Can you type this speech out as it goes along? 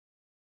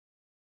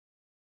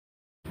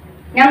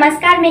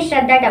नमस्कार, मी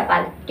श्रद्धा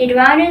टपाल.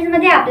 टिडवा न्यूज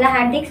मध्ये आपलं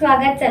हार्दिक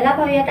स्वागत. चला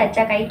पाहूयात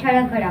आजच्या काही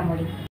ठळक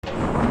घडामोडी.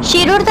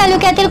 शिरूर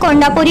तालुक्यातील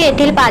कोंडापुरी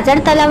येथील पाझर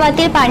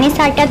तलावातील पाणी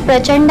साठ्यात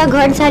प्रचंड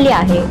घट झाली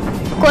आहे.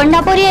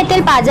 कोंडापुरी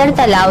येथील पाझर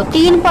तलाव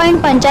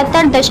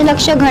 3.75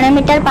 दशलक्ष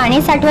घनमीटर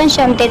पाणी साठवण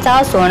क्षमतेचा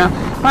असून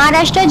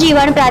महाराष्ट्र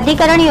जीवन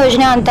प्राधिकरण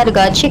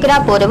योजनेअंतर्गत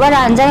शिक्रापूर व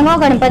रांजणगाव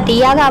गणपती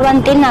या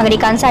गावांतील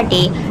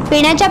नागरिकांसाठी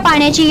पिण्याच्या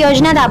पाण्याची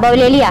योजना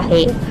राबवलेली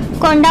आहे.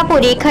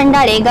 कोंडापुरी,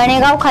 खंडाळे,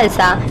 गणेगाव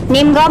खालसा,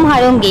 निमगाव,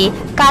 म्हाळुंगी,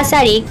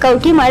 कासारी,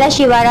 कवठीमाळा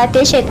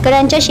शिवारातील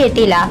शेतकऱ्यांच्या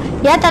शेतीला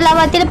या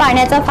तलावातील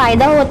पाण्याचा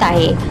फायदा होत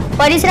आहे.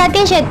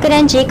 परिसरातील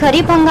शेतकऱ्यांची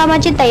खरीप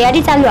हंगामाची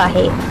तयारी चालू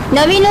आहे.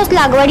 नवीन ऊस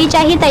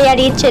लागवडीच्याही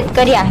तयारीत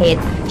शेतकरी आहेत.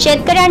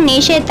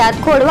 शेतकऱ्यांनी शेतात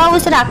खोडवा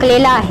ऊस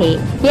राखलेला आहे.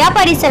 या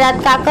परिसरात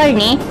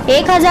काकडणी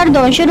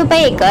 1200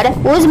 रुपये एकर,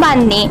 ऊस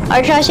बांधणी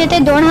 1800 ते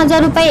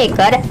 2000 रुपये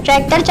एकर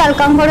ट्रॅक्टर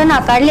चालकांकडून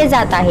आकारले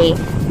जात आहे.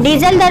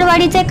 डिझेल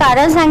दरवाढीचे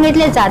कारण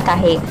सांगितले जात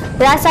आहे.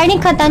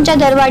 रासायनिक खतांच्या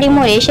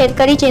दरवाढीमुळे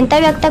शेतकरी चिंता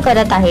व्यक्त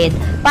करत आहेत.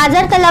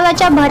 पाझर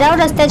तलावाच्या भराव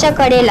रस्त्याच्या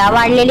कडेला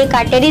वाढलेली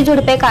काटेरी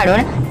झुडपे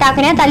काढून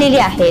टाकण्यात आलेली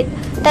आहेत.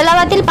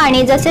 तलावातील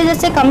पाणी जसे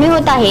जसे कमी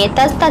होत आहे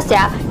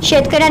तसतशा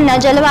शेतकऱ्यांना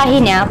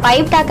जलवाहिन्या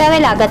पाईप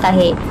टाकावे लागत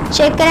आहे.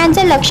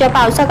 शेतकऱ्यांचे लक्ष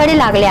पावसाकडे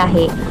लागले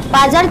आहे.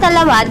 पाझर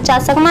तलावात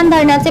चासकमान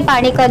धरणाचे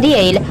पाणी कधी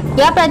येईल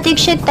या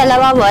प्रतीक्षेत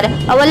तलावावर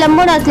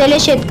अवलंबून असलेले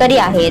शेतकरी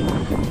आहेत.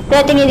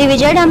 प्रतिनिधी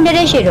विजय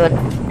ढामडेरे, शिरूर.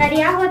 तर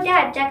या होत्या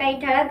आजच्या काही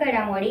ठळक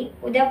घडामोडी.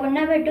 उद्या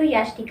पुन्हा भेटू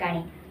याच ठिकाणी.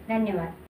 धन्यवाद.